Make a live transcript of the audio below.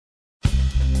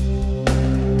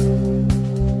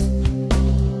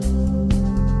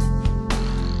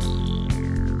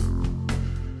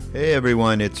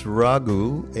everyone, it's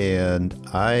Raghu, and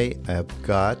I have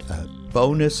got a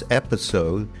bonus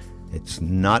episode. It's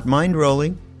not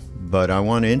mind-rolling, but I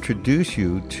want to introduce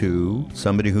you to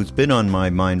somebody who's been on my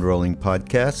mind-rolling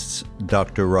podcasts,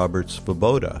 Dr. Robert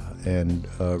Svoboda. And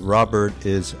Robert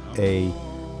is a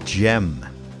gem,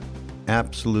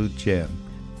 absolute gem.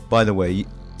 By the way,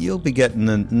 you'll be getting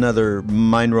another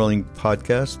mind-rolling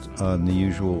podcast on the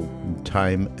usual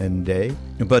time and day.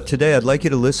 But today I'd like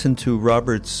you to listen to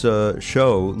Robert's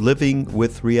show, Living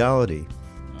with Reality.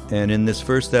 And in this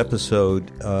first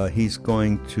episode, he's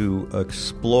going to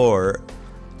explore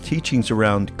teachings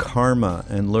around karma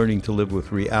and learning to live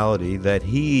with reality that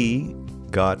he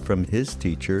got from his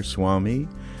teacher, Swami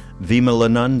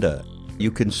Vimalananda. You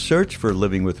can search for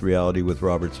Living with Reality with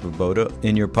Robert Svoboda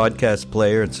in your podcast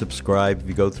player and subscribe if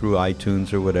you go through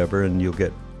iTunes or whatever, and you'll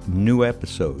get new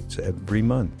episodes every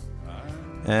month.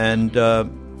 And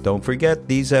don't forget,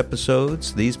 these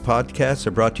episodes, these podcasts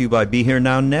are brought to you by Be Here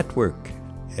Now Network.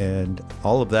 And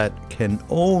all of that can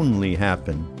only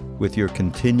happen with your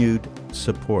continued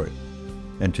support.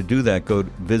 And to do that, go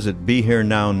visit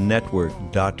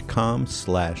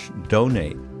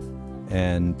BeHereNowNetwork.com/donate.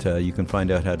 And you can find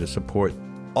out how to support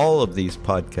all of these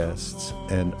podcasts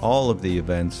and all of the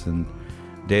events and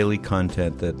daily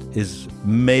content that is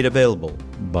made available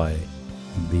by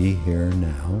Be Here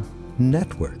Now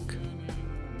Network.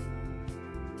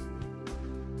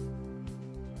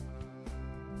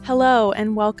 Hello,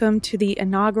 and welcome to the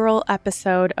inaugural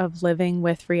episode of Living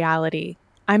with Reality.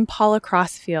 I'm Paula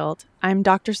Crossfield. I'm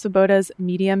Dr. Svoboda's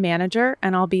media manager,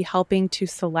 and I'll be helping to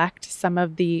select some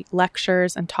of the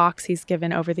lectures and talks he's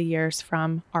given over the years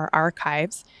from our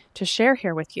archives to share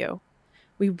here with you.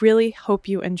 We really hope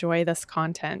you enjoy this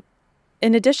content.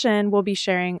 In addition, we'll be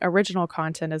sharing original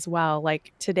content as well,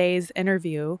 like today's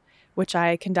interview, which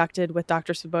I conducted with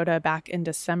Dr. Svoboda back in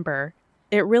December.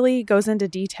 It really goes into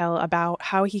detail about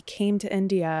how he came to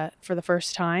India for the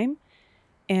first time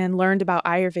and learned about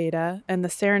Ayurveda and the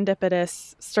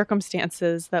serendipitous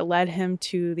circumstances that led him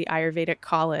to the Ayurvedic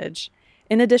college,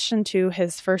 in addition to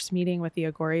his first meeting with the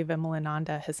Agori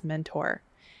Vimalananda, his mentor.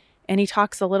 And he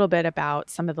talks a little bit about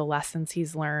some of the lessons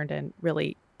he's learned and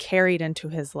really carried into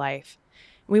his life.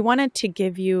 We wanted to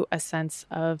give you a sense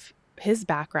of his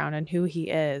background and who he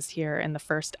is here in the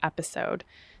first episode,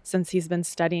 since he's been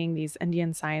studying these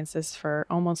Indian sciences for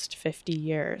almost 50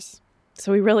 years.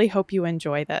 So we really hope you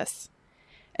enjoy this.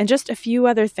 And just a few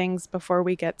other things before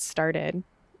we get started.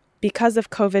 Because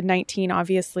of COVID-19,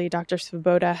 obviously, Dr.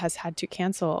 Svoboda has had to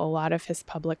cancel a lot of his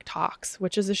public talks,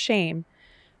 which is a shame.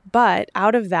 But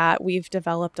out of that, we've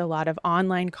developed a lot of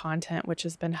online content, which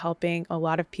has been helping a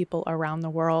lot of people around the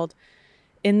world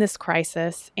in this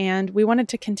crisis. And we wanted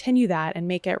to continue that and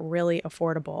make it really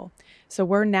affordable. So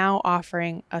we're now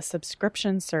offering a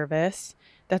subscription service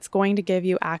that's going to give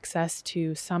you access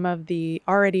to some of the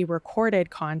already recorded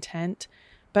content.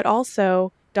 But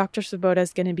also, Dr. Svoboda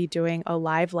is going to be doing a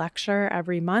live lecture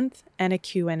every month and a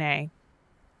Q&A.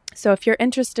 So if you're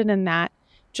interested in that,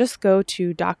 just go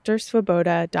to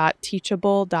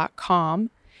drsvoboda.teachable.com,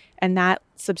 and that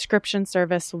subscription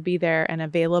service will be there and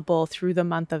available through the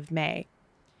month of May.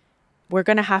 We're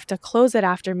going to have to close it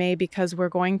after May because we're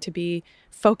going to be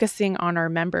focusing on our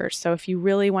members. So if you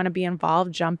really want to be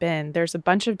involved, jump in. There's a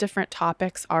bunch of different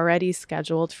topics already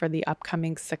scheduled for the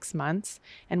upcoming 6 months,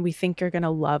 and we think you're going to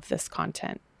love this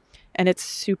content. And it's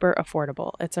super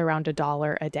affordable. It's around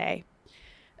 $1 a day.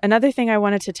 Another thing I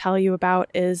wanted to tell you about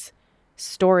is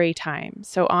story time.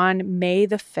 So on May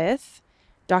the 5th,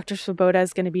 Dr. Svoboda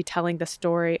is going to be telling the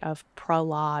story of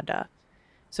Prahlada.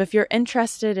 So if you're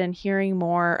interested in hearing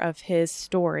more of his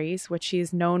stories, which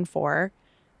he's known for,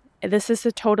 this is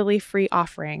a totally free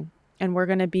offering. And we're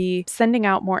going to be sending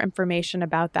out more information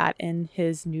about that in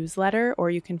his newsletter, or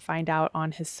you can find out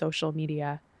on his social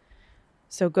media.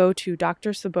 So go to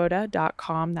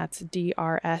drsvoboda.com, that's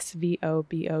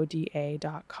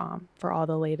drsvoboda.com, for all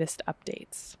the latest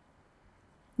updates.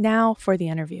 Now for the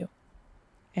interview.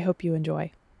 I hope you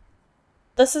enjoy.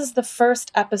 This is the first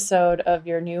episode of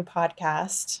your new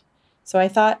podcast. So I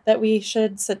thought that we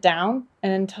should sit down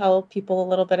and tell people a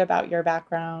little bit about your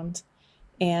background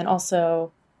and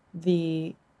also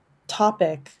the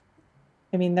topic.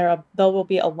 I mean, there will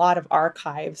be a lot of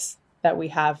archives that we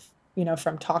have,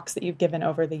 from talks that you've given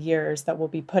over the years that we'll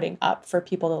be putting up for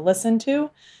people to listen to.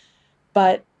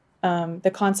 But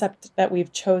the concept that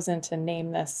we've chosen to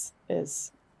name this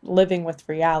is living with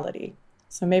reality.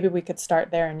 So maybe we could start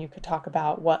there and you could talk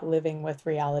about what living with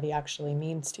reality actually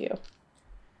means to you.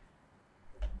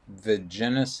 The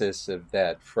genesis of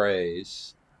that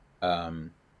phrase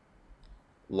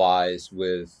lies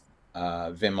with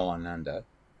Vimalananda.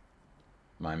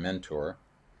 my mentor,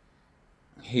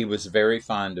 he was very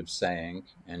fond of saying,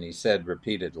 and he said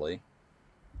repeatedly,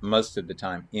 most of the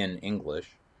time in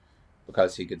English,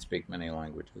 because he could speak many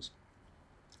languages,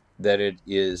 that it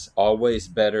is always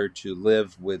better to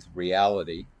live with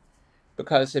reality,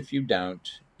 because if you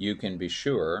don't, you can be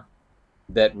sure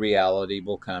that reality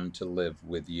will come to live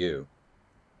with you.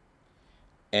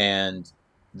 And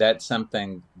that's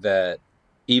something that,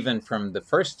 even from the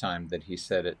first time that he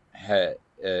said it, had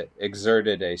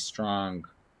exerted a strong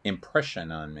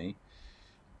impression on me,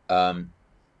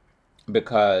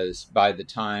 because by the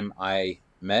time I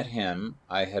met him,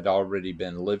 I had already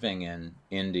been living in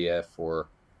India for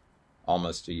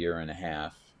almost a year and a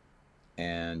half.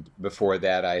 And before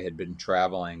that, I had been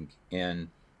traveling in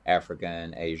Africa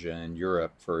and Asia and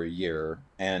Europe for a year.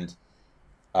 And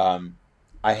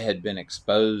I had been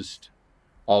exposed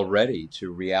already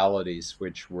to realities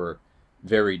which were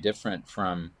very different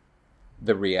from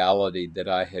the reality that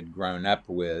I had grown up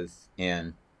with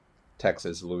in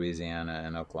Texas, Louisiana,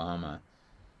 and Oklahoma.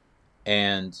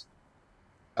 And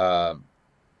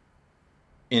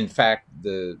in fact,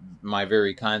 my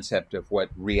very concept of what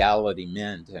reality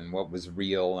meant and what was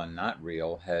real and not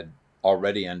real had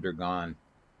already undergone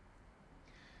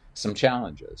some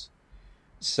challenges.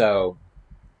 So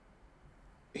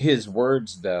his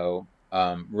words, though,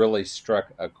 really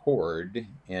struck a chord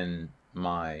in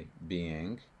my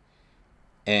being.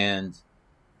 And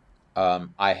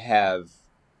I have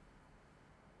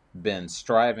been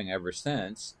striving ever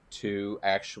since to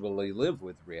actually live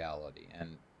with reality.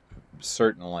 And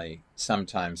certainly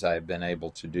sometimes I've been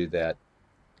able to do that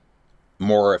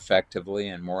more effectively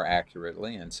and more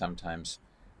accurately, and sometimes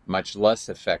much less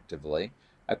effectively,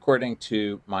 according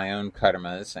to my own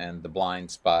karmas and the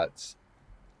blind spots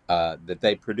that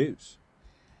they produce.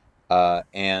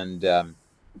 And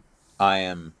I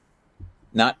am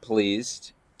not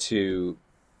pleased to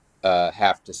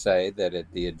have to say that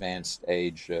at the advanced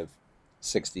age of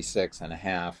 66 and a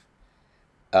half,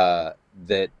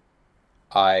 that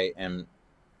I am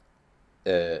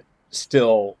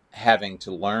still having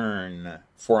to learn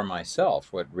for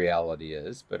myself what reality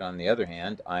is. But on the other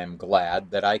hand, I'm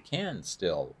glad that I can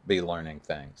still be learning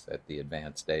things at the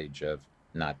advanced age of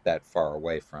not that far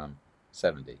away from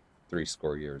 70,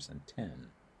 70 years and 10.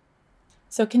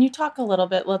 So can you talk a little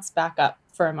bit, let's back up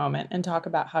for a moment and talk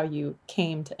about how you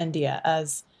came to India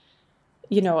as,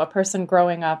 a person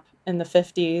growing up in the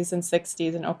 50s and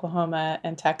 60s in Oklahoma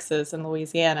and Texas and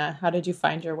Louisiana. How did you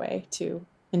find your way to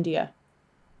India?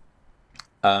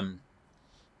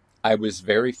 I was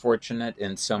very fortunate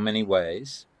in so many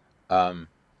ways.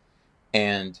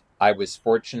 And I was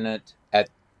fortunate at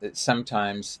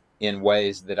sometimes in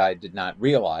ways that I did not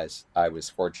realize I was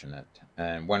fortunate.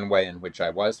 And one way in which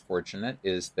I was fortunate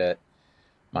is that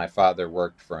my father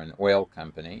worked for an oil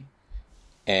company,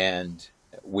 and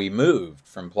we moved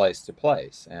from place to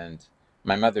place. And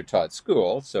my mother taught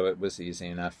school, so it was easy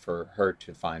enough for her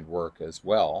to find work as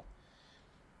well.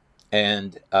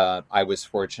 And I was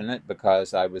fortunate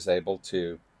because I was able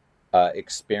to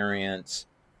experience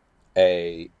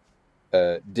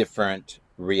different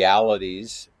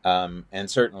realities, and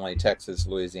certainly Texas,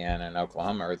 Louisiana, and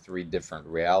Oklahoma are three different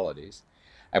realities.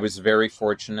 I was very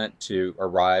fortunate to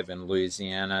arrive in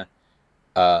Louisiana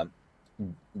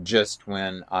just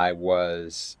when I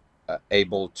was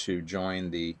able to join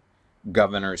the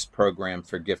governor's program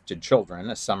for gifted children,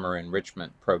 a summer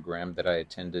enrichment program that I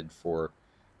attended for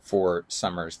 4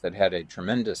 summers that had a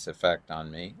tremendous effect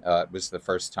on me. It was the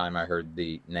first time I heard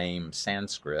the name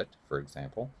Sanskrit, for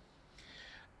example.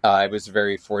 I was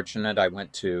very fortunate. I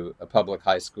went to a public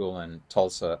high school in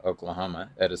Tulsa,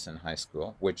 Oklahoma, Edison High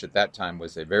School, which at that time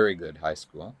was a very good high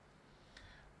school.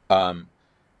 But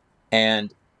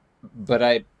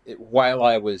while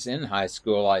I was in high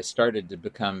school, I started to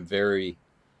become very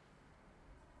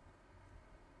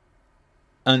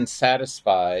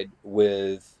unsatisfied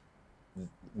with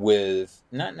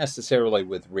not necessarily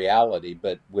with reality,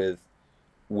 but with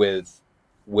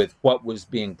what was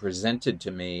being presented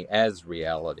to me as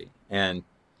reality. And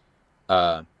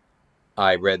I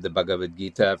read the Bhagavad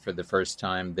Gita for the first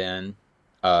time then,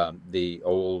 the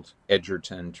old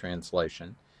Edgerton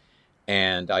translation,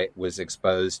 and I was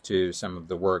exposed to some of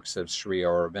the works of Sri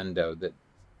Aurobindo that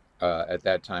at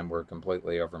that time were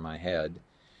completely over my head.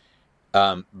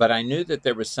 But I knew that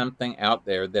there was something out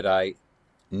there that I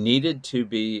needed to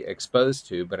be exposed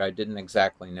to, but I didn't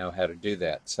exactly know how to do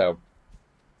that. So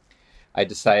I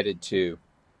decided to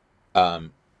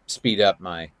speed up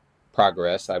my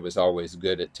progress. I was always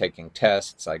good at taking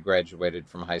tests. I graduated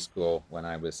from high school when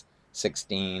I was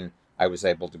 16. I was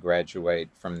able to graduate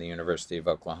from the University of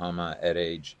Oklahoma at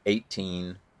age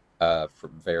 18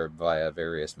 via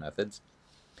various methods.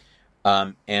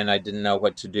 And I didn't know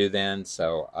what to do then,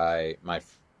 so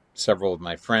several of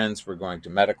my friends were going to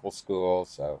medical school,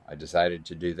 so I decided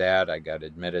to do that. I got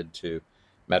admitted to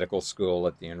medical school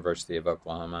at the University of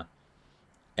Oklahoma,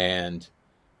 and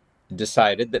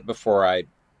decided that before I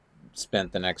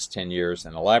spent the next 10 years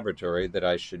in a laboratory that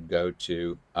I should go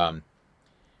to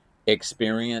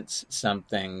experience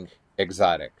something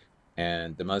exotic.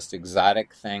 And the most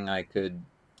exotic thing I could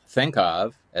think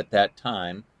of at that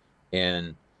time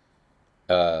in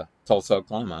Tulsa,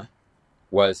 Oklahoma,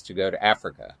 was to go to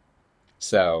Africa.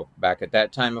 So back at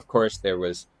that time, of course, there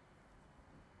was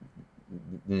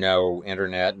no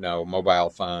internet, no mobile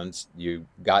phones. You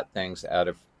got things out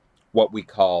of what we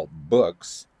call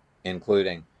books,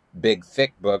 including big,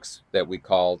 thick books that we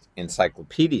called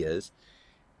encyclopedias.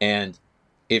 And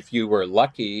if you were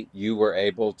lucky, you were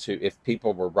able to, if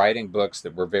people were writing books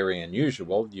that were very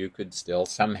unusual, you could still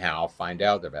somehow find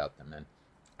out about them. And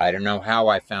I don't know how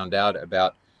I found out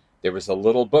about, there was a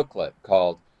little booklet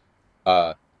called,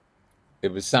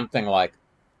 it was something like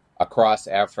Across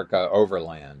Africa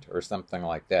Overland or something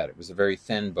like that. It was a very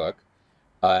thin book,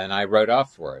 and I wrote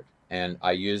off for it. And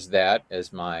I used that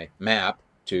as my map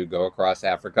to go across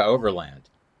Africa overland.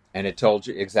 And it told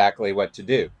you exactly what to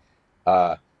do.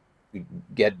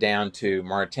 Get down to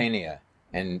Mauritania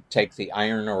and take the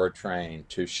iron ore train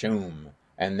to Shum.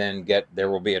 And then there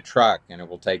will be a truck and it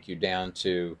will take you down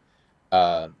to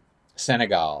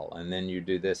Senegal. And then you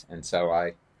do this. And so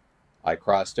I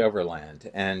crossed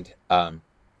overland. And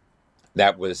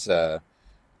that was a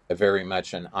very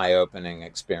much an eye-opening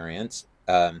experience.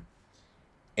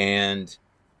 And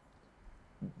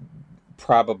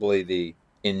probably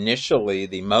initially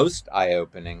the most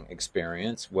eye-opening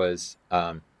experience was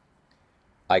I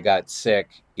got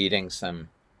sick eating some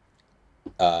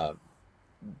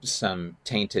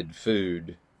tainted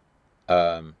food,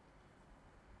 it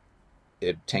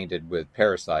tainted with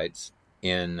parasites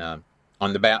on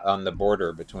the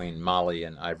border between Mali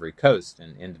and Ivory Coast,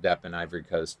 and ended up in Ivory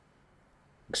Coast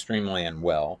extremely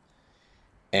unwell,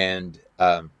 and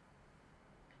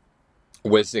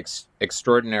was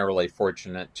extraordinarily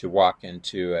fortunate to walk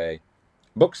into a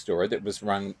bookstore that was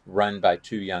run by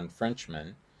two young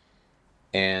Frenchmen,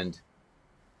 and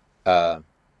they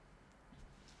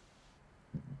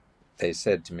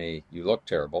said to me, "You look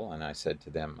terrible," and I said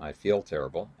to them, "I feel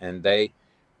terrible," and they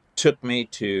took me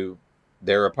to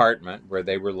their apartment where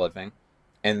they were living,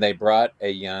 and they brought a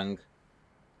young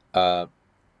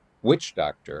witch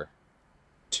doctor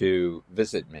to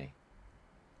visit me.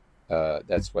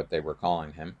 That's what they were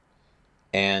calling him.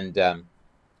 And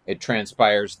it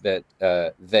transpires that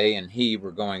they and he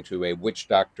were going to a witch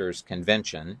doctors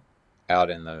convention out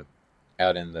in the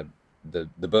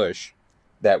bush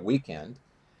that weekend.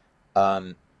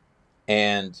 And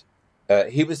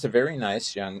he was a very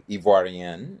nice young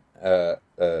Ivoirien.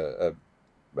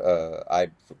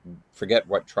 I forget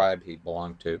what tribe he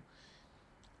belonged to,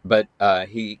 but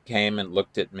he came and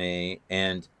looked at me,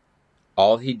 and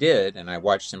all he did, and I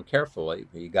watched him carefully,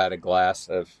 he got a glass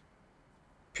of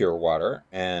pure water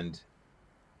and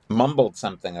mumbled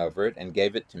something over it and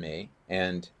gave it to me,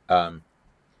 and I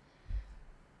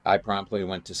promptly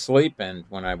went to sleep, and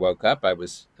when I woke up, I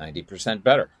was 90%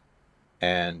 better.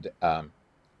 And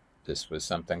this was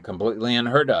something completely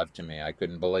unheard of to me. I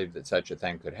couldn't believe that such a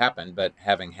thing could happen, but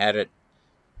having had it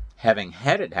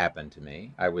happen to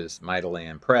me, I was mightily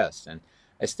impressed. And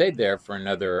I stayed there for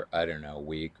another,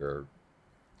 week or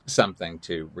something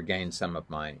to regain some of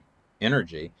my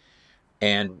energy,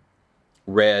 and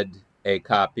read a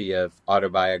copy of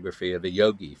Autobiography of a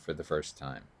Yogi for the first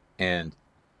time. And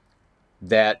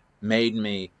that made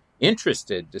me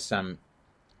interested to some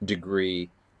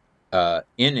degree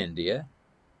in India,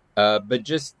 but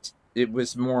just it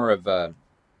was more of a,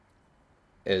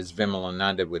 as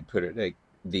Vimalananda would put it,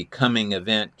 the coming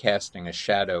event casting a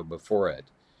shadow before it.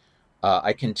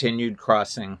 I continued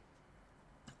crossing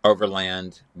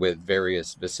overland with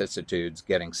various vicissitudes,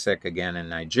 getting sick again in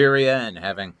Nigeria and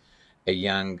having a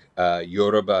young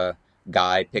Yoruba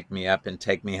guy pick me up and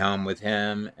take me home with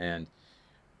him, and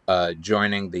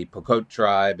joining the Pokot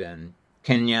tribe in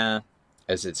Kenya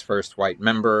as its first white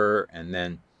member, and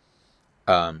then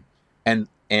and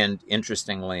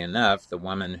interestingly enough, the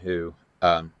woman who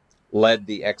led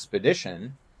the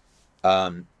expedition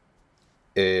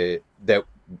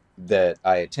that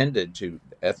I attended, to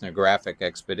ethnographic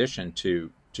expedition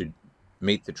to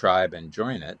meet the tribe and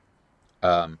join it,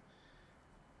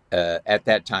 at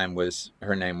that time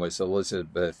her name was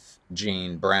Elizabeth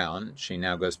Jean Brown. She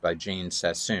now goes by Jean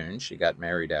Sassoon. She got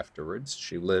married afterwards.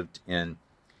 She lived in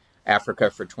Africa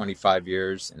for 25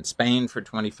 years, in Spain for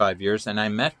 25 years, and I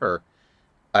met her.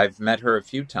 I've met her a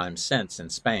few times since in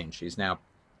Spain. She's now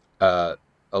a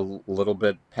little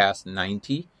bit past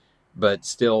 90, but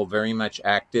still very much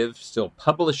active, still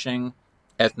publishing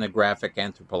ethnographic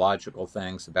anthropological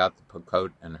things about the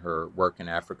Pokot and her work in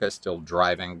Africa, still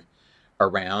driving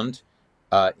around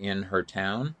in her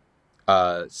town.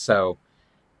 So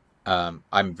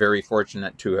I'm very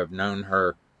fortunate to have known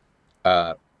her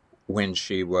when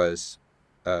she was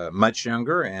much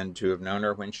younger, and to have known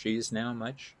her when she's now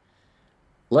much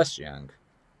less young.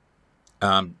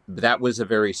 That was a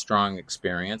very strong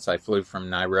experience. I flew from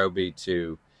Nairobi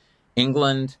to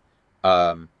England,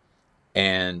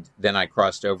 and then I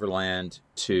crossed overland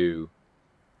to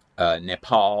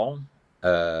Nepal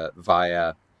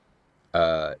via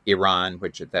Iran,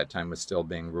 which at that time was still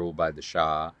being ruled by the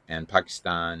Shah, and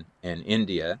Pakistan and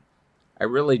India. I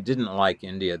really didn't like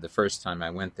India the first time I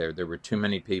went there. There were too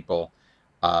many people.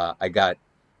 I got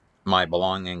my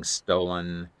belongings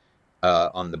stolen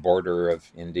on the border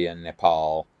of India and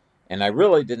Nepal, and I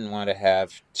really didn't want to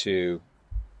have to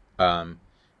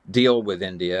deal with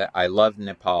India. I loved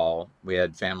Nepal. We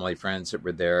had family friends that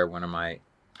were there. One of my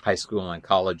high school and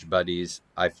college buddies,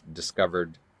 I've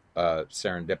discovered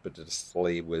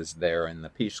serendipitously, was there in the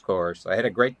Peace Corps, so I had a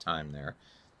great time there.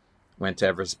 Went to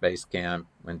Everest Base Camp,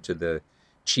 went to the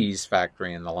cheese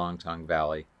factory in the Longtong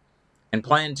Valley, and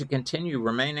planned to continue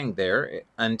remaining there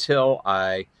until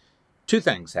two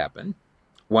things happened.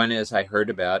 One is I heard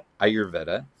about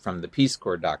Ayurveda from the Peace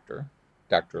Corps doctor,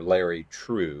 Dr. Larry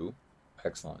True,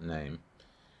 excellent name,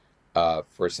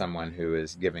 for someone who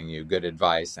is giving you good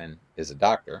advice and is a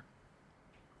doctor.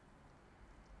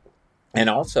 And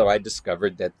also I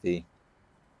discovered that the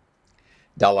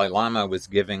Dalai Lama was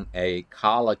giving a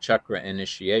Kala Chakra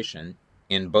initiation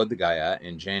in Bodh Gaya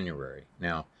in January.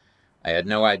 Now, I had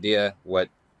no idea what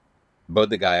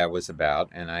Bodh Gaya was about,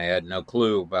 and I had no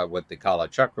clue about what the Kala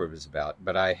Chakra was about,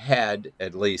 but I had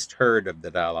at least heard of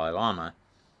the Dalai Lama,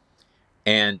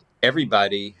 and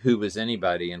everybody who was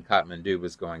anybody in Kathmandu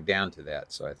was going down to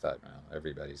that. So I thought, well,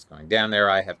 everybody's going down there,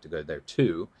 I have to go there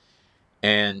too.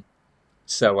 And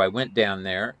so I went down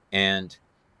there, and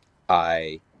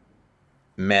I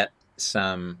met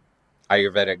some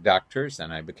Ayurvedic doctors,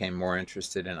 and I became more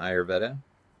interested in Ayurveda.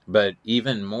 But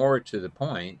even more to the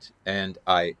point, and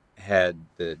I had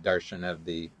the darshan of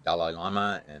the Dalai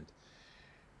Lama,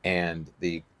 and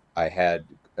I had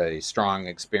a strong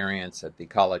experience at the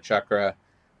Kala Chakra.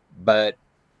 But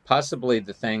possibly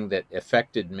the thing that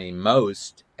affected me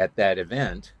most at that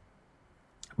event,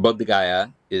 Bodh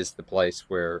Gaya is the place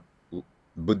where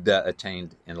Buddha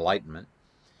attained enlightenment.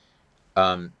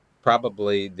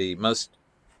 Probably the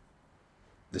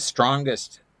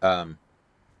strongest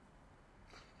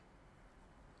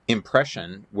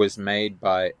impression was made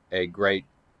by a great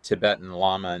Tibetan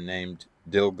Lama named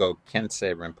Dilgo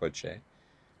Khyentse Rinpoche,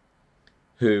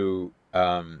 who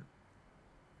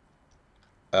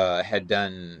had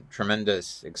done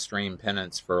tremendous extreme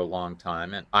penance for a long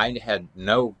time, and I had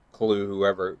no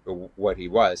clue what he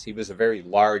was. He was a very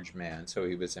large man, so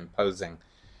he was imposing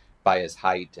by his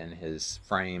height and his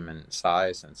frame and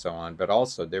size and so on, but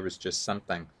also there was just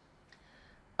something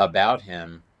about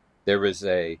him. There was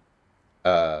a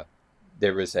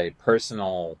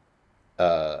personal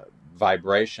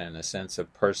vibration, a sense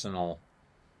of personal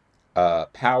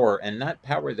power, and not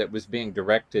power that was being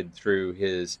directed through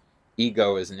his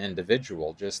ego as an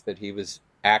individual, just that he was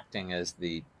acting as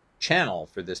the channel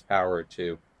for this power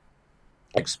to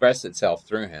express itself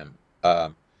through him.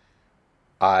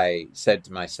 I said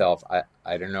to myself,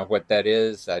 I don't know what that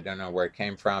is. I don't know where it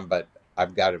came from, but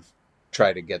I've got to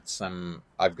try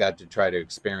to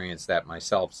experience that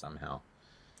myself somehow.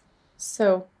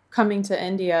 So coming to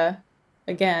India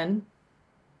again,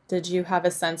 did you have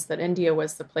a sense that India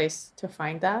was the place to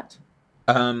find that?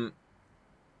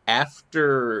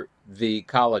 After the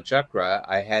Kala Chakra,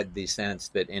 I had the sense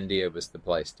that India was the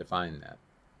place to find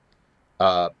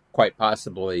that. Quite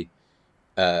possibly,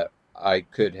 I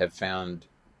could have found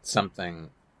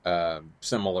something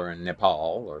similar in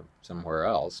Nepal or somewhere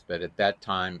else, but at that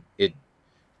time, the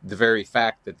very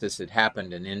fact that this had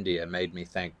happened in India made me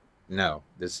think, no,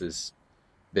 India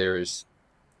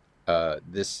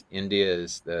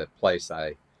is the place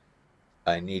I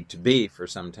need to be for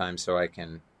some time, so I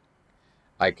can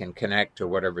connect to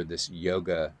whatever this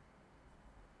yoga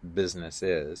business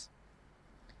is.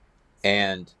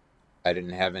 And I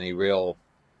didn't have any real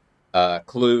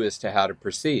clue as to how to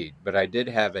proceed, but I did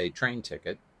have a train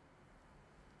ticket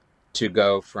to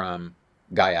go from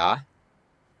Gaya,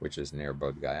 which is near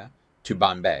Bodh Gaya, to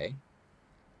Bombay.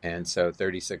 And so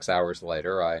 36 hours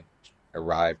later, I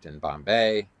arrived in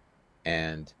Bombay,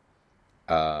 and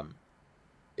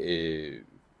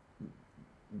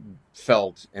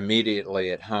felt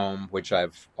immediately at home, which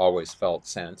I've always felt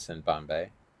since in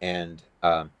Bombay, and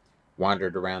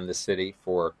wandered around the city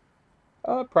for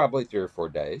probably 3 or 4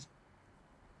 days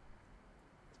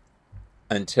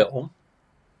until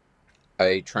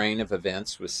a train of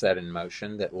events was set in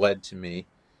motion that led to me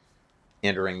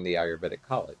entering the Ayurvedic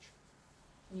college.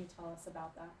 Can you tell us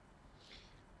about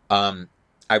that?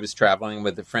 I was traveling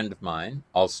with a friend of mine,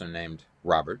 also named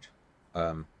Robert,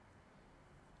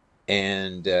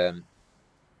 and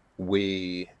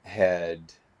we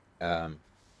had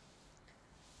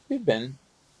we'd been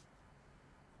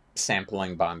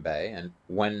sampling Bombay, and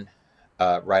when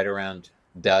right around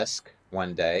dusk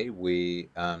one day we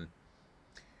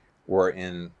were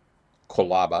in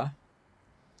Kolaba,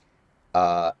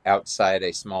 outside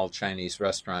a small Chinese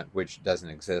restaurant which doesn't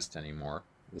exist anymore.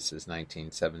 This is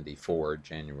 1974,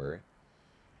 January.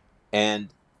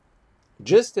 And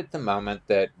just at the moment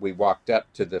that we walked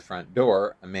up to the front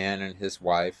door, a man and his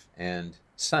wife and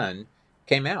son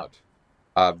came out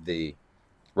of the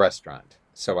restaurant.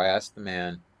 So I asked the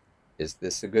man, "Is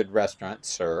this a good restaurant,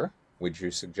 sir? Would you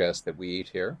suggest that we eat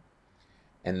here?"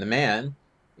 And the man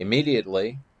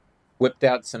immediately whipped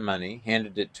out some money,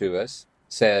 handed it to us,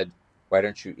 said, "Why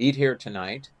don't you eat here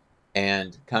tonight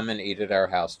and come and eat at our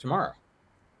house tomorrow?"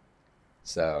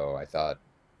 So I thought,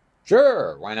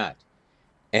 sure, why not?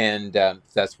 And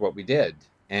that's what we did.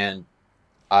 And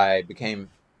I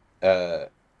became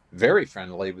very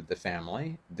friendly with the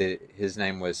family. His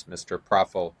name was Mr.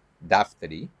 Praful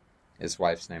Daftari. His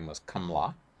wife's name was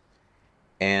Kamla.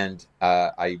 And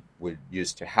I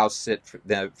used to house sit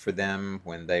for them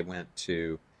when they went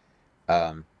to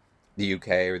the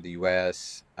UK or the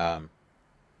US.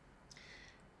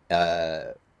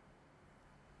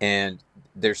 And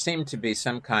there seemed to be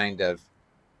some kind of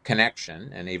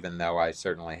connection, and even though I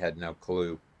certainly had no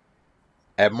clue,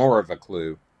 I have more of a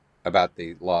clue about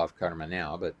the law of karma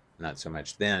now, but not so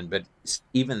much then. But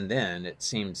even then, it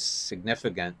seemed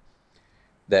significant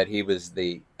that he was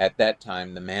at that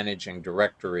time, the managing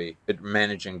director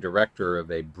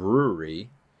of a brewery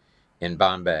in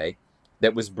Bombay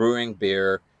that was brewing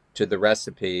beer to the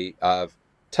recipe of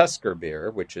Tusker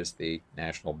beer, which is the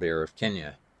national beer of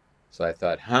Kenya. So I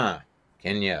thought,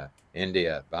 Kenya,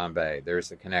 India, Bombay, there's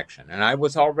a connection. And I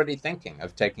was already thinking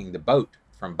of taking the boat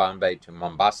from Bombay to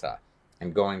Mombasa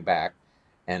and going back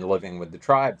and living with the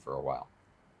tribe for a while.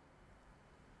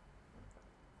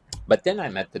 But then I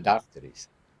met the Daftaris,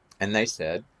 and they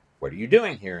said, "What are you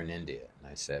doing here in India?"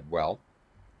 And I said, "Well,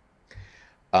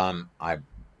 I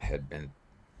had been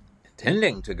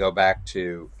intending to go back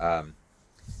to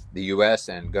the U.S.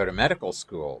 and go to medical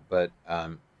school, but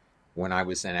when I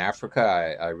was in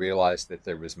Africa, I realized that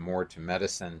there was more to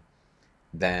medicine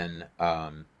than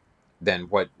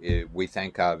what we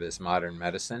think of as modern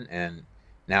medicine. And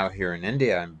now here in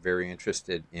India, I'm very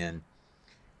interested in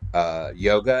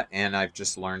yoga, and I've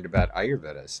just learned about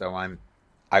Ayurveda. So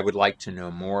I would like to know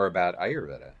more about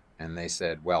Ayurveda." And they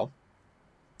said, "Well,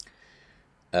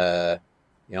 the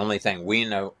only thing we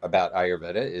know about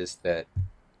Ayurveda is that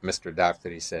Mr.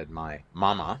 Daftari said my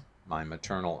mama, my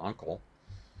maternal uncle,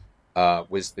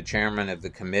 was the chairman of the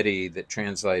committee that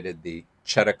translated the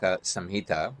Charaka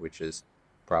Samhita, which is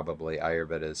probably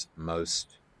Ayurveda's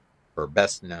most or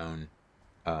best known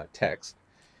text,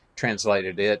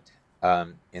 translated it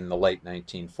in the late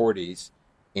 1940s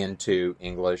into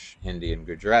English, Hindi, and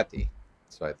Gujarati."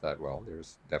 So I thought, well,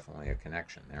 there's definitely a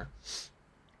connection there.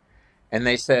 And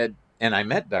they said, and I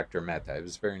met Dr. Mehta, he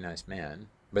was a very nice man,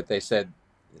 but they said,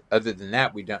 "Other than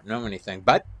that, we don't know anything.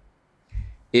 But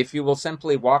if you will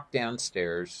simply walk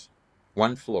downstairs,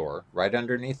 one floor, right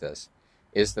underneath us,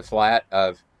 is the flat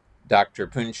of Dr.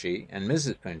 Punchi and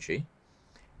Mrs. Punchi,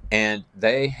 and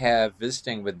they have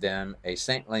visiting with them a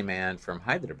saintly man from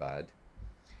Hyderabad,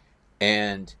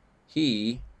 and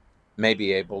he may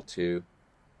be able to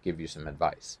give you some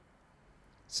advice."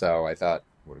 So I thought,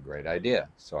 what a great idea.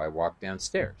 So I walked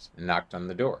downstairs and knocked on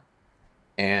the door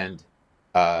and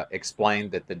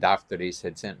explained that the Daftaris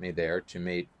had sent me there to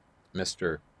meet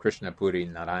Mr. Krishnapuri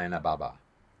Narayana Baba.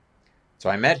 So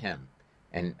I met him,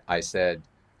 and I said,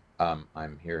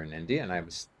 "I'm here in India, and I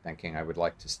was thinking I would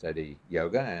like to study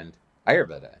yoga and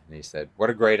Ayurveda." And he said, "What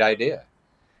a great idea."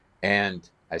 And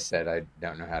I said, "I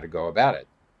don't know how to go about it."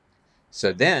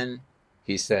 So then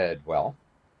he said, "Well,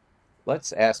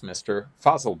 let's ask Mr.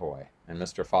 Fazlboy." And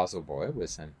Mr. Fazlboy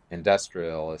was an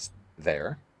industrialist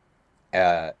there,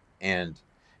 and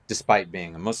despite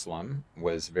being a Muslim,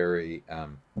 was very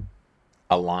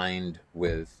aligned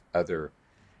with other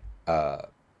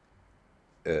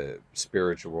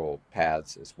spiritual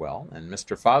paths as well. And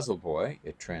Mr. Fazlboy,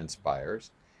 it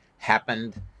transpires,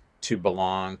 happened to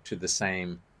belong to the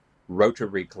same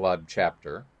Rotary Club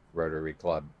chapter, Rotary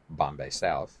Club Bombay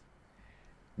South,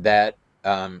 that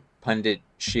Pandit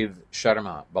Shiv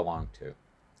Sharma belonged to.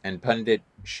 And Pandit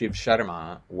Shiv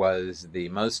Sharma was the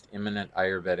most eminent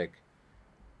Ayurvedic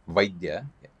Vaidya,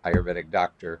 Ayurvedic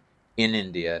doctor in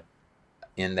India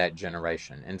in that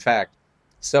generation. In fact,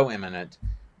 so eminent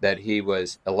that he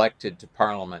was elected to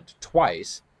Parliament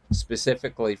twice,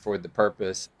 specifically for the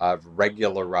purpose of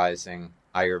regularizing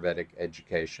Ayurvedic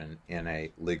education in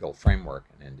a legal framework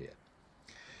in India.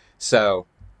 So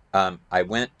I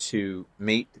went to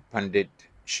meet Pandit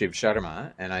Shiv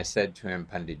Sharma, and I said to him,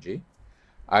 Panditji,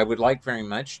 I would like very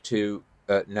much to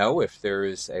know if there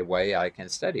is a way I can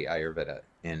study Ayurveda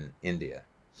in India.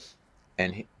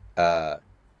 And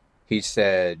he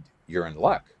said, you're in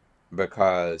luck,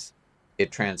 because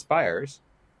it transpires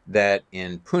that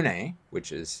in Pune,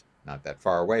 which is not that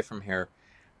far away from here,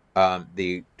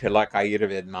 the Tilak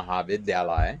Ayurved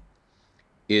Mahavidyalaya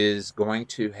is going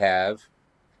to have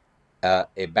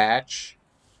a batch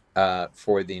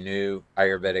for the new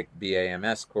Ayurvedic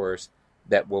BAMS course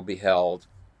that will be held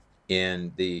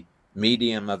in the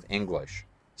medium of English.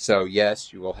 So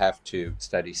yes, you will have to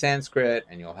study Sanskrit,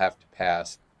 and you'll have to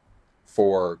pass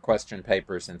 4 question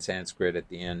papers in Sanskrit at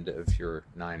the end of your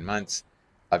 9 months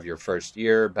of your first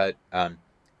year, but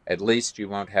at least you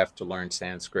won't have to learn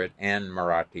Sanskrit and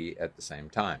Marathi at the same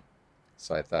time.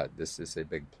 So I thought this is a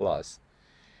big plus.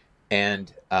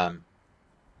 And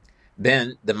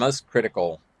then the most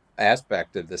critical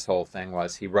aspect of this whole thing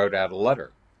was he wrote out a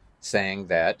letter saying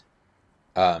that,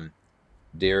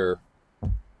 dear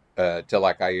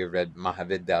Tilak Ayurved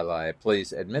Mahavidyalaya,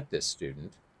 please admit this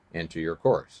student into your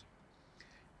course.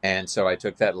 And so I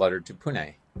took that letter to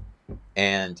Pune,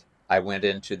 and I went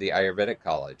into the Ayurvedic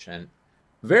college, and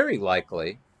very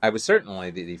likely, I was certainly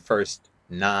the first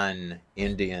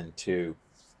non-Indian to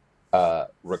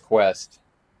request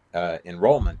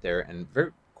enrollment there, and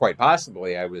quite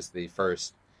possibly I was the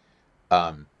first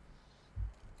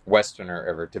Westerner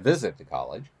ever to visit the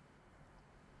college.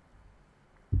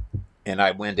 And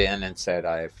I went in and said,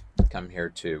 I've come here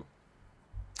to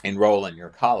enroll in your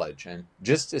college. And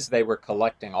just as they were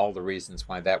collecting all the reasons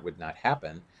why that would not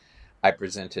happen, I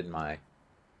presented my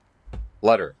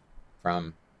letter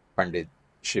from Pandit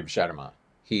Shiv Sharma,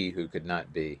 he who could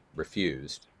not be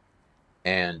refused.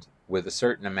 And with a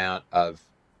certain amount of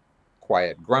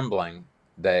quiet grumbling,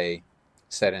 they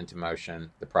set into motion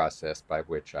the process by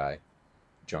which I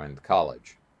joined the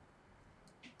college.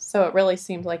 So it really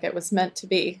seemed like it was meant to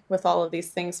be, with all of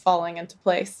these things falling into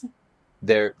place.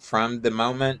 There, from the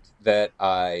moment that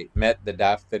I met the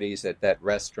Daftaris at that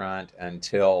restaurant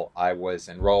until I was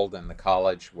enrolled in the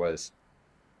college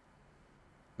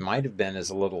might have been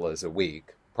as little as a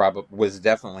week, was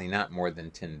definitely not more than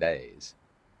 10 days.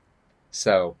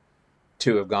 So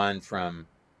to have gone from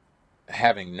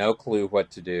having no clue what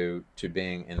to do to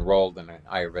being enrolled in an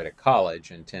Ayurvedic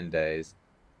college in 10 days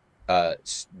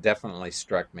definitely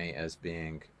struck me as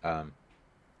being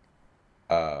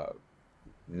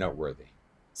noteworthy.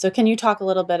 So can you talk a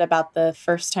little bit about the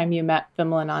first time you met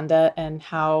Vimalananda and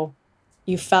how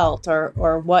you felt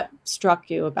or what struck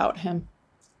you about him?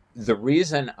 The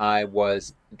reason I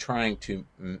was trying to,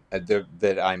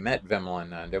 that I met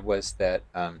Vimalananda was that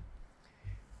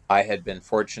I had been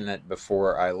fortunate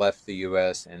before I left the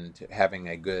U.S. and having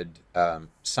a good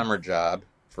summer job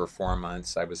for 4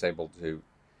 months. I was able to,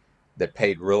 that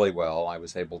paid really well. I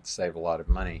was able to save a lot of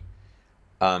money.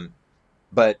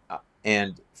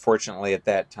 And fortunately at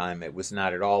that time, it was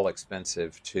not at all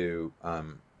expensive to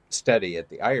study at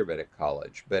the Ayurvedic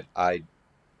college. But I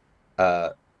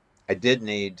did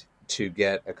need to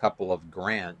get a couple of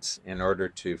grants in order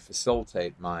to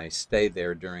facilitate my stay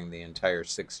there during the entire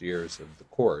 6 years of the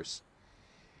course.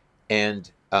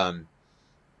 And the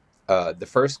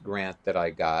first grant that I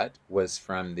got was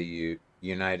from the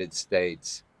United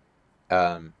States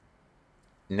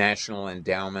National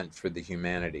Endowment for the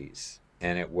Humanities.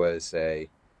 And it was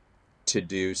to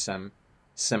do some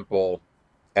simple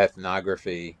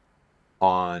ethnography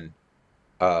on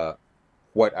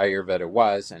what Ayurveda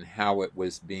was and how it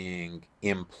was being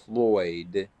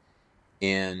employed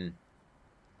in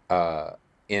the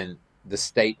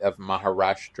state of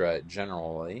Maharashtra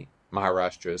generally.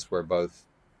 Maharashtra is where both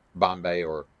Bombay,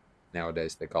 or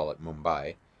nowadays they call it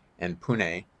Mumbai, and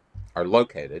Pune are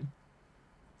located,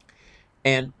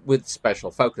 and with special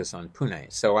focus on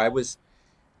Pune. So I was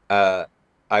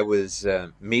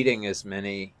meeting as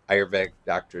many Ayurvedic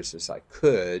doctors as I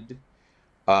could,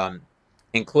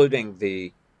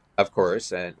 including of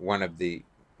course, one of the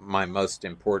my most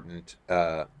important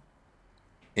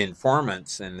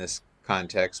informants in this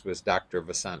context was Dr.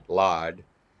 Vasant Lad,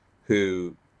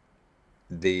 who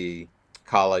the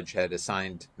college had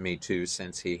assigned me to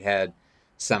since he had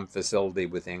some facility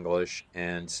with English,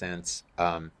 and since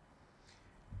back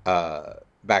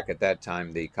at that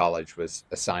time the college was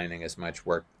assigning as much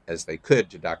work as they could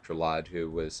to Dr. Lad, who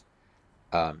was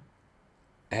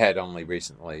had only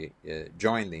recently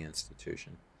joined the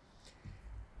institution.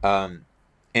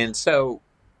 And so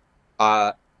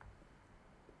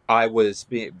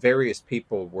various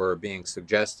people were being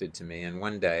suggested to me, and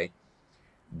one day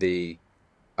the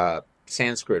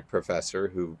Sanskrit professor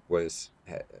who was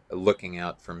looking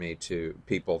out for me to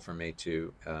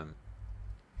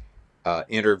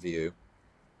interview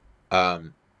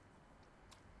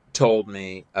told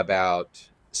me about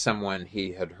someone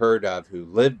he had heard of who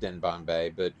lived in Bombay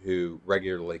but who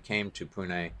regularly came to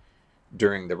Pune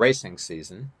during the racing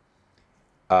season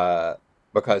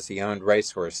because he owned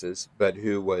racehorses, but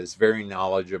who was very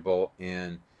knowledgeable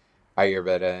in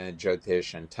Ayurveda,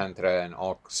 Jyotish, and Tantra, and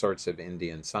all sorts of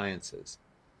Indian sciences.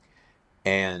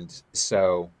 And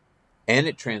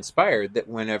it transpired that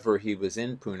whenever he was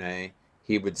in Pune,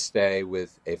 he would stay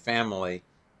with a family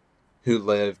who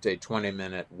lived a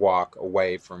 20-minute walk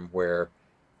away from where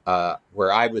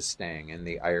I was staying in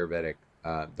the Ayurvedic,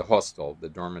 the hostel, the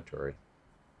dormitory.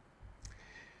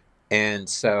 And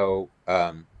so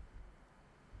I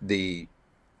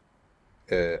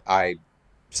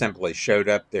simply showed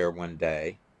up there one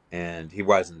day, and he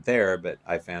wasn't there, but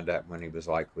I found out when he was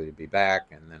likely to be back,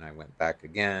 and then I went back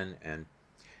again and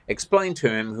explained to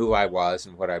him who I was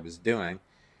and what I was doing,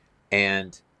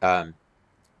 and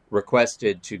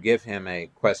requested to give him a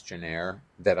questionnaire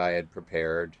that I had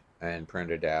prepared and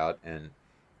printed out, and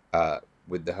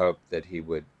with the hope that he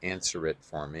would answer it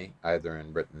for me, either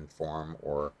in written form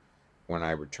or when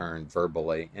I returned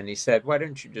verbally. And he said, "Why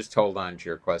don't you just hold on to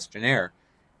your questionnaire?"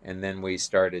 And then we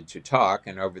started to talk,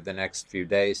 and over the next few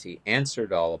days, he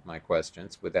answered all of my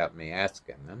questions without me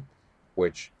asking them,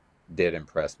 which did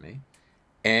impress me.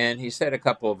 And he said a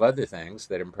couple of other things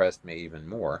that impressed me even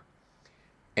more.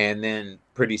 And then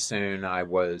pretty soon I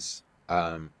was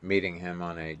meeting him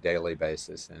on a daily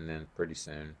basis, and then pretty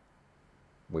soon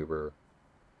we were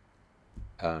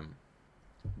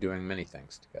doing many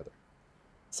things together.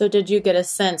 So did you get a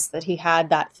sense that he had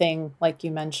that thing, like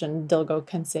you mentioned, Dilgo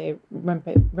Khyentse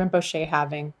Rinpoche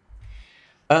having?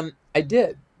 I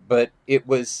did, but it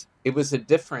was a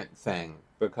different thing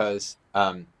because,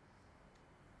 and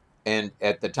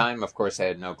at the time, of course, I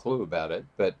had no clue about it,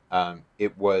 but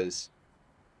it was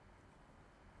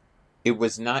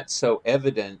not so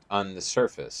evident on the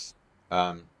surface.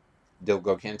 Dilgo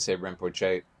Khyentse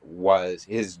Rinpoche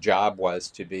his job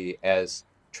was to be as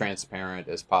transparent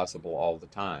as possible all the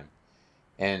time.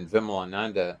 And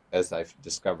Vimalananda, as I've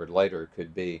discovered later,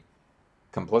 could be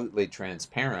completely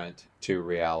transparent to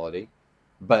reality,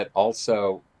 but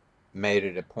also made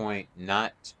it a point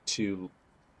not to,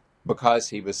 because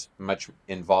he was much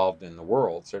involved in the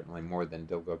world, certainly more than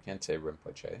Dilgo Khyentse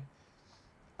Rinpoche,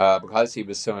 because he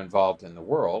was so involved in the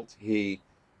world, he,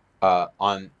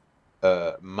 on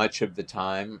much of the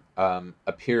time,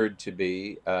 appeared to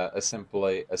be a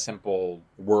simple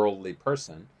worldly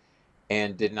person,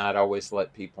 and did not always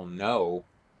let people know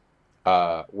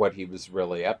what he was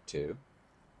really up to,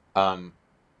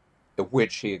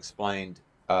 which he explained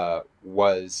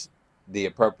was the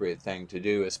appropriate thing to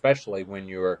do, especially when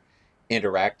you're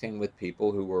interacting with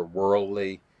people who are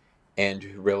worldly and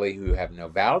who have no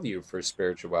value for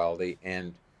spirituality,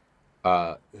 and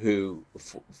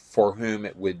for whom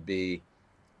it would be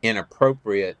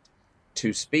inappropriate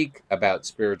to speak about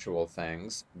spiritual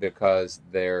things because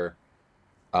their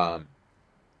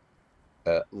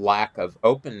lack of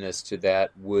openness to that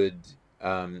would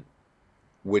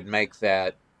make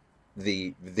that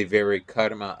the very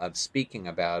karma of speaking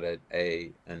about it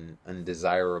an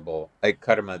undesirable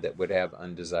karma that would have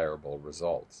undesirable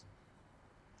results.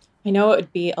 I know it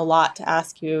would be a lot to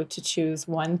ask you to choose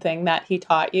one thing that he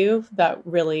taught you that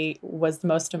really was the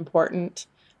most important.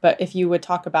 But if you would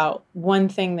talk about one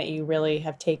thing that you really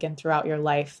have taken throughout your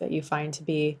life that you find to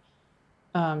be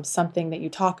something that you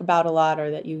talk about a lot or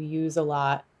that you use a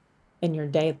lot in your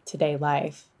day-to-day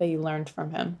life that you learned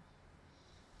from him.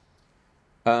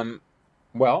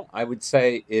 Well, I would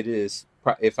say it is,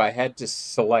 if I had to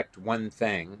select one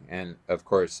thing, and of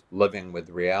course living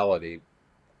with reality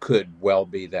could well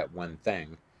be that one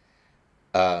thing.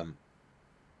 But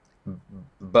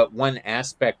one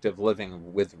aspect of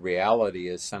living with reality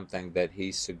is something that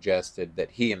he suggested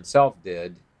that he himself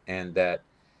did, and that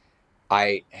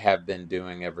I have been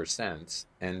doing ever since.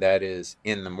 And that is,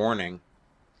 in the morning,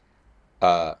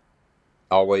 uh,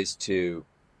 always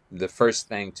the first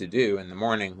thing to do in the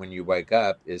morning when you wake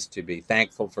up is to be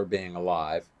thankful for being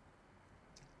alive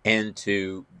and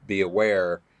to be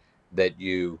aware that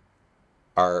you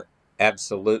are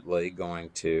absolutely going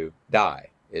to die.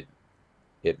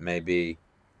 It may be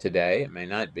today, it may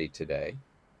not be today,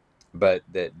 but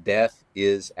that death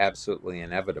is absolutely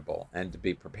inevitable, and to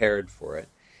be prepared for it.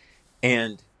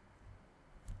 And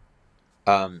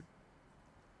um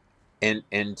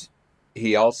and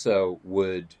he also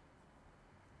would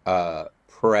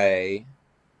pray,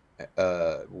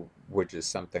 uh which is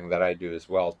something that I do as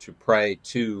well, to pray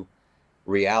to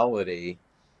reality,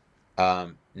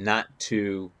 not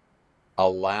to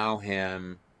allow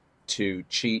him to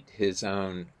cheat his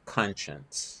own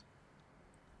conscience.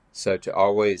 So to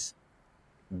always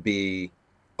be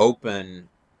open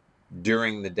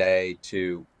during the day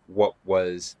to what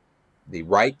was the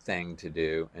right thing to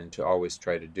do, and to always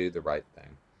try to do the right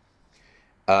thing.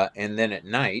 And then at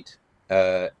night,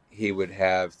 he would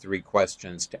have 3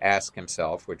 questions to ask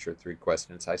himself, which are 3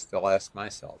 questions I still ask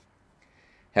myself.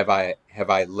 Have I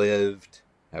lived?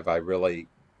 Have I really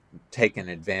taken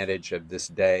advantage of this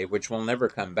day, which will never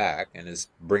come back and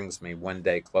brings me one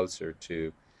day closer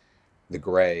to the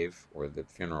grave or the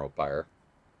funeral pyre?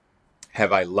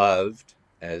 Have I loved?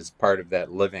 As part of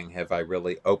that living, have I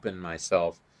really opened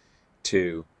myself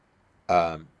to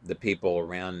the people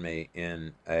around me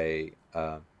in an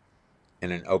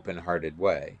open-hearted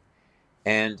way?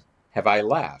 And have I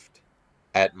laughed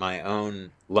at my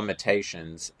own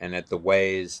limitations and at the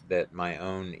ways that my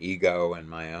own ego and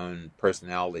my own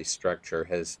personality structure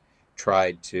has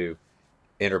tried to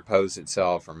interpose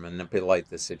itself or manipulate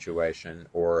the situation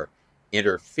or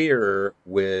interfere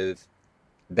with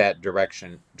that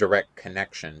direct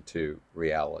connection to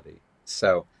reality?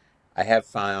 So I have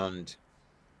found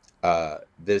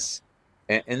this,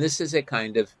 and this is a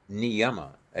kind of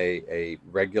niyama, a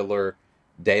regular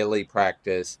daily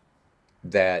practice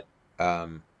that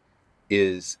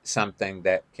is something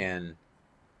that can,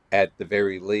 at the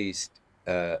very least,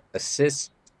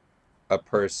 assist a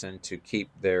person to keep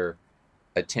their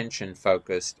attention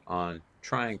focused on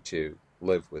trying to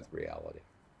live with reality.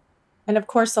 And of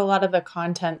course, a lot of the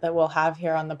content that we'll have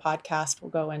here on the podcast will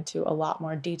go into a lot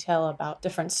more detail about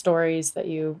different stories that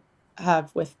you have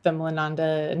with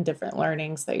Vimalananda and different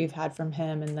learnings that you've had from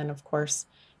him. And then, of course,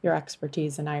 your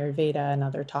expertise in Ayurveda and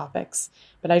other topics.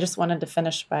 But I just wanted to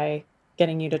finish by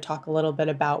getting you to talk a little bit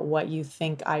about what you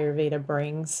think Ayurveda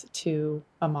brings to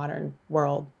a modern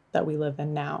world that we live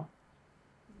in now.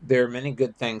 There are many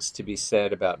good things to be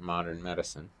said about modern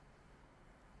medicine,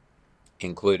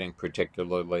 including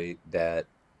particularly that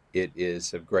it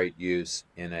is of great use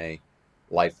in a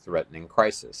life-threatening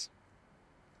crisis.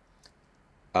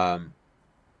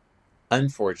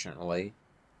 Unfortunately,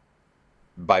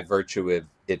 by virtue of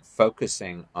it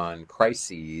focusing on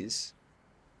crises,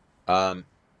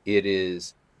 it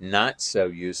is not so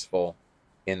useful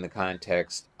in the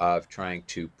context of trying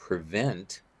to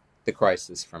prevent the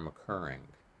crisis from occurring.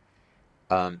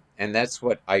 And that's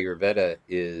what Ayurveda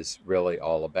is really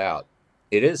all about.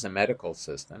 It is a medical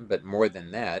system, but more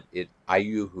than that,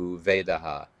 Ayuhu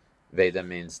Vedaha. Veda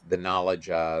means the knowledge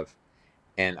of,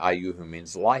 and Ayuhu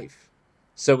means life.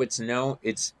 So it's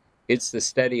the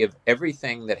study of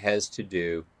everything that has to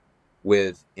do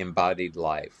with embodied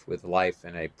life, with life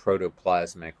in a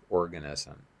protoplasmic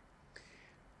organism.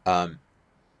 And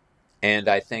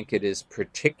I think it is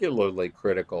particularly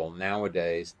critical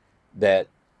nowadays that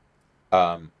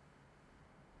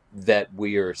that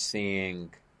we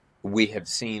have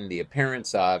seen the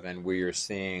appearance of, and we are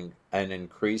seeing an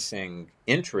increasing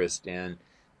interest in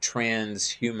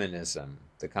transhumanism,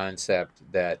 the concept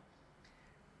that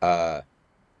the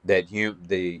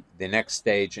next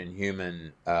stage in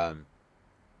human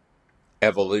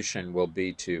evolution will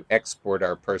be to export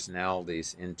our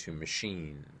personalities into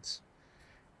machines.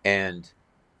 And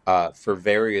for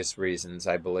various reasons,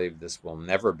 I believe this will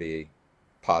never be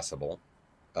possible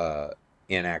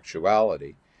in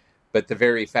actuality. But the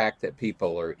very fact that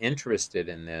people are interested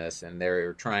in this and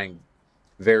they're trying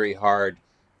very hard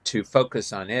to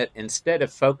focus on it instead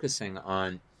of focusing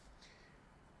on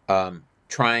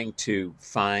trying to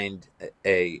find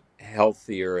a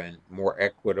healthier and more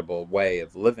equitable way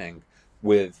of living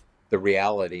with the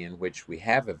reality in which we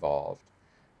have evolved.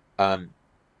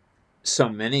 So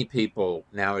many people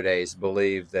nowadays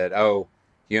believe that,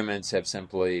 humans have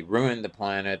simply ruined the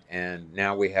planet, and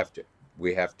now we have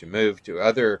to move to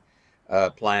other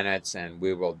planets, and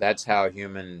that's how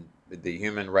the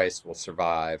human race will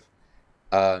survive.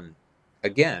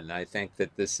 Again, I think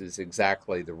that this is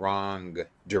exactly the wrong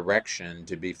direction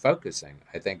to be focusing.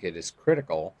 I think it is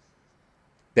critical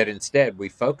that instead we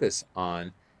focus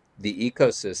on the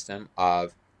ecosystem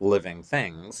of living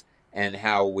things and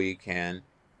how we can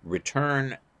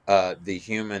return the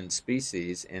human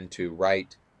species into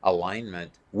right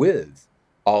alignment with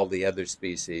all the other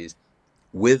species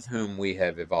with whom we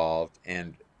have evolved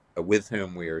and with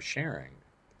whom we are sharing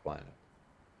the planet.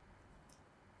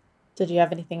 Did you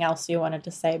have anything else you wanted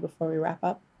to say before we wrap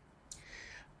up?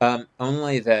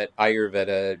 Only that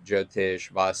Ayurveda,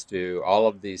 Jyotish, Vastu, all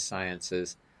of these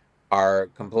sciences are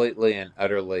completely and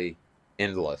utterly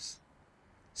endless.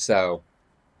 So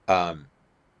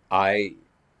I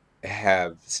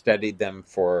have studied them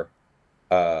for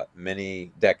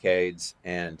many decades,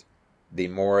 and the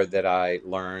more that I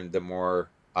learn, the more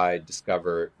I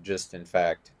discover just in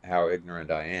fact how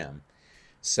ignorant I am.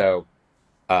 So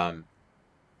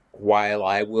while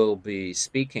I will be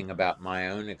speaking about my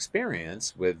own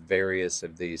experience with various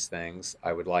of these things,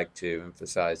 I would like to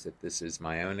emphasize that this is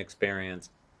my own experience.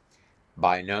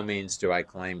 By no means do I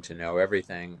claim to know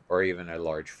everything or even a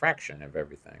large fraction of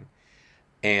everything.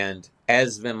 And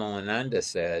as Vimalananda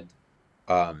said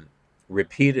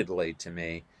repeatedly to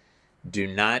me, do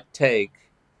not take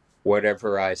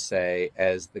whatever I say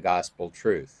as the gospel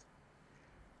truth.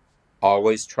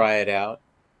 Always try it out.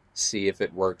 See if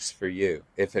it works for you.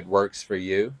 If it works for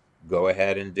you, go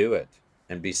ahead and do it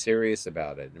and be serious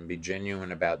about it and be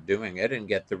genuine about doing it and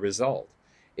get the result.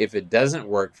 If it doesn't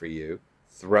work for you,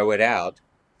 throw it out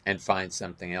and find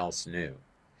something else new.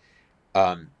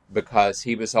 Because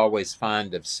he was always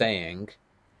fond of saying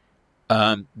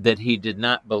that he did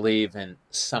not believe in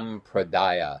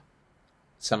sampradaya.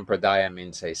 Sampradaya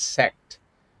means a sect,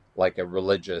 like a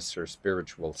religious or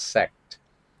spiritual sect.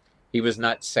 He was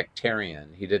not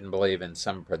sectarian. He didn't believe in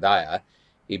sampradaya.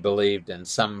 He believed in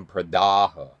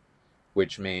sampradaha,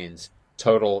 which means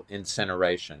total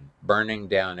incineration, burning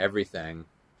down everything,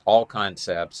 all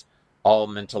concepts, all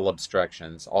mental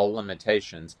obstructions, all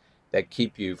limitations that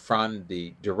keep you from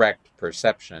the direct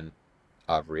perception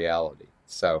of reality.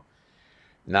 So,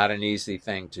 not an easy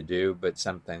thing to do, but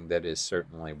something that is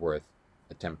certainly worth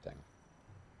attempting.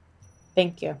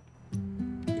 Thank you.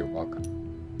 You're welcome.